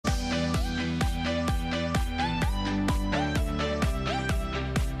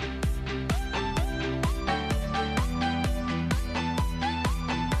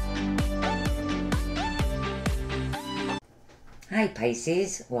Hi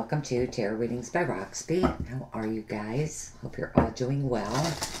Pisces, welcome to Tarot Readings by Roxby. How are you guys? Hope you're all doing well.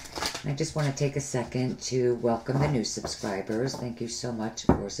 I just want to take a second to welcome the new subscribers. Thank you so much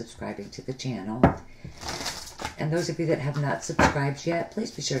for subscribing to the channel. And those of you that have not subscribed yet, please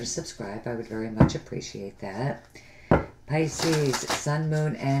be sure to subscribe. I would very much appreciate that. Pisces, Sun,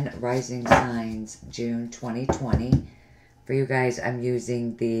 Moon, and Rising signs, June 2020. For you guys, I'm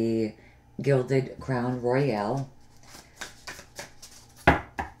using the Gilded Crown Royale.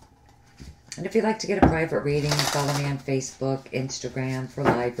 And if you'd like to get a private reading, follow me on Facebook, Instagram for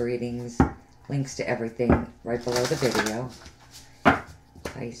live readings. Links to everything right below the video.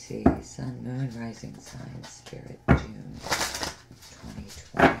 Pisces, Sun, Moon, Rising signs, Spirit, June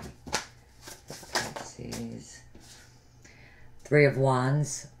 2020. Pisces. Three of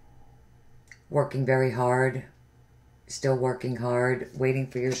Wands. Working very hard. Still working hard. Waiting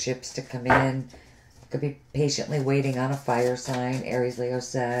for your ships to come in. Could be patiently waiting on a fire sign. Aries, Leo,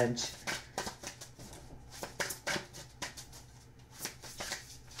 Sag.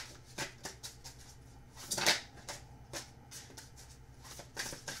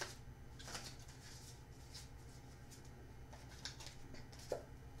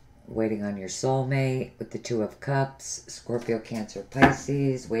 Waiting on your soulmate with the Two of Cups, Scorpio, Cancer,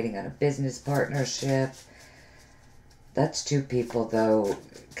 Pisces, waiting on a business partnership. That's two people, though,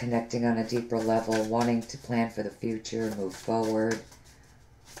 connecting on a deeper level, wanting to plan for the future, move forward.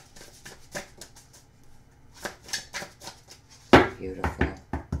 Beautiful.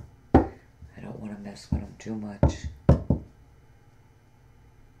 I don't want to mess with them too much.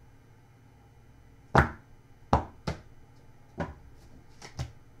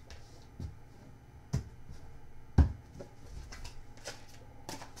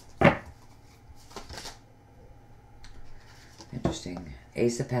 Interesting.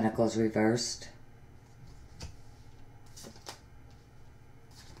 Ace of Pentacles reversed.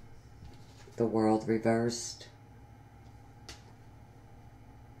 The World reversed.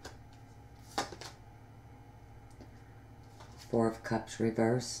 Four of Cups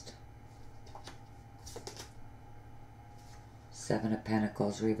reversed. Seven of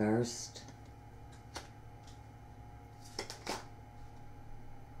Pentacles reversed.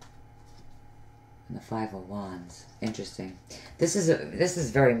 And the Five of Wands. Interesting. This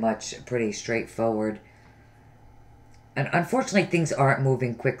is very much pretty straightforward. And unfortunately, things aren't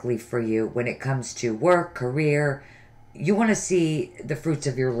moving quickly for you when it comes to work, career. You want to see the fruits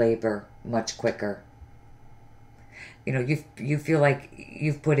of your labor much quicker. You know, you feel like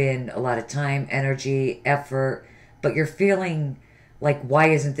you've put in a lot of time, energy, effort, but you're feeling like, why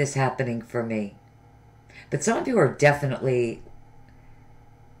isn't this happening for me? But some of you are definitely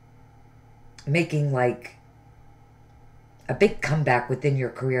making like a big comeback within your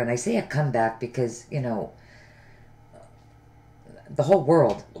career. And I say a comeback because, you know, the whole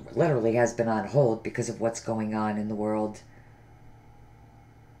world literally has been on hold because of what's going on in the world.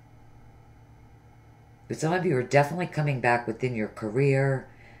 But some of you are definitely coming back within your career,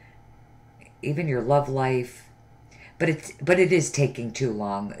 even your love life. But it is taking too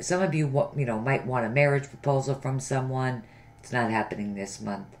long. Some of you, might want a marriage proposal from someone. It's not happening this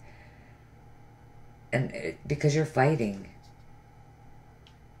month. And because you're fighting.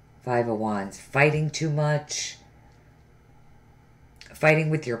 Five of Wands. Fighting too much. Fighting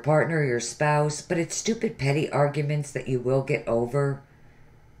with your partner, your spouse. But it's stupid, petty arguments that you will get over.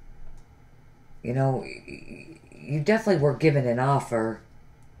 You know, you definitely were given an offer,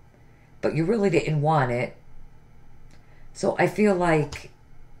 but you really didn't want it. So I feel like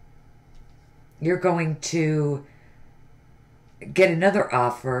you're going to get another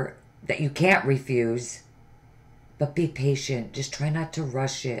offer that you can't refuse, but be patient. Just try not to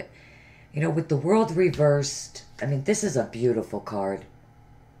rush it. You know, with the World reversed, I mean, this is a beautiful card.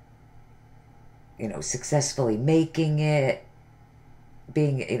 You know, successfully making it,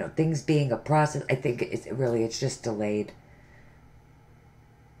 being, things being a process. I think it's just delayed.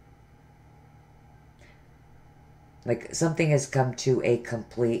 Like something has come to a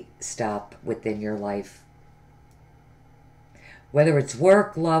complete stop within your life. Whether it's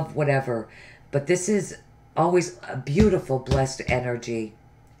work, love, whatever. But this is always a beautiful, blessed energy.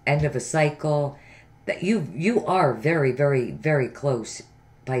 End of a cycle. That you are very, very, very close,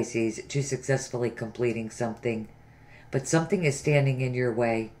 Pisces, to successfully completing something. But something is standing in your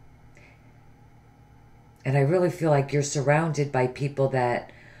way. And I really feel like you're surrounded by people that,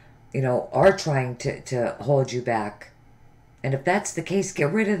 are trying to hold you back. And if that's the case,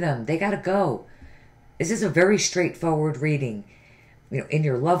 get rid of them. They got to go. This is a very straightforward reading. In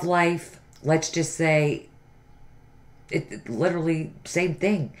your love life, let's just say, it literally same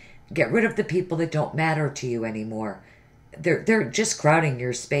thing. Get rid of the people that don't matter to you anymore. they're just crowding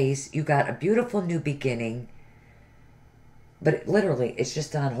your space. You got a beautiful new beginning, but literally, it's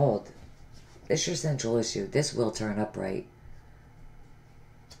just on hold. It's your central issue. This will turn up right.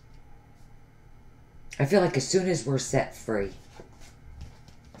 I feel like as soon as we're set free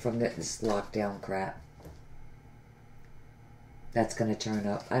from this lockdown crap, that's going to turn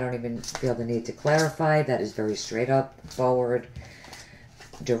up. I don't even feel the need to clarify. That is very straight up, forward,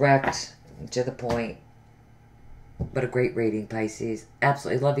 direct, to the point. But a great reading, Pisces.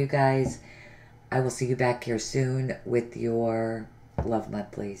 Absolutely love you guys. I will see you back here soon with your love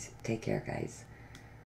monthlies. Take care, guys.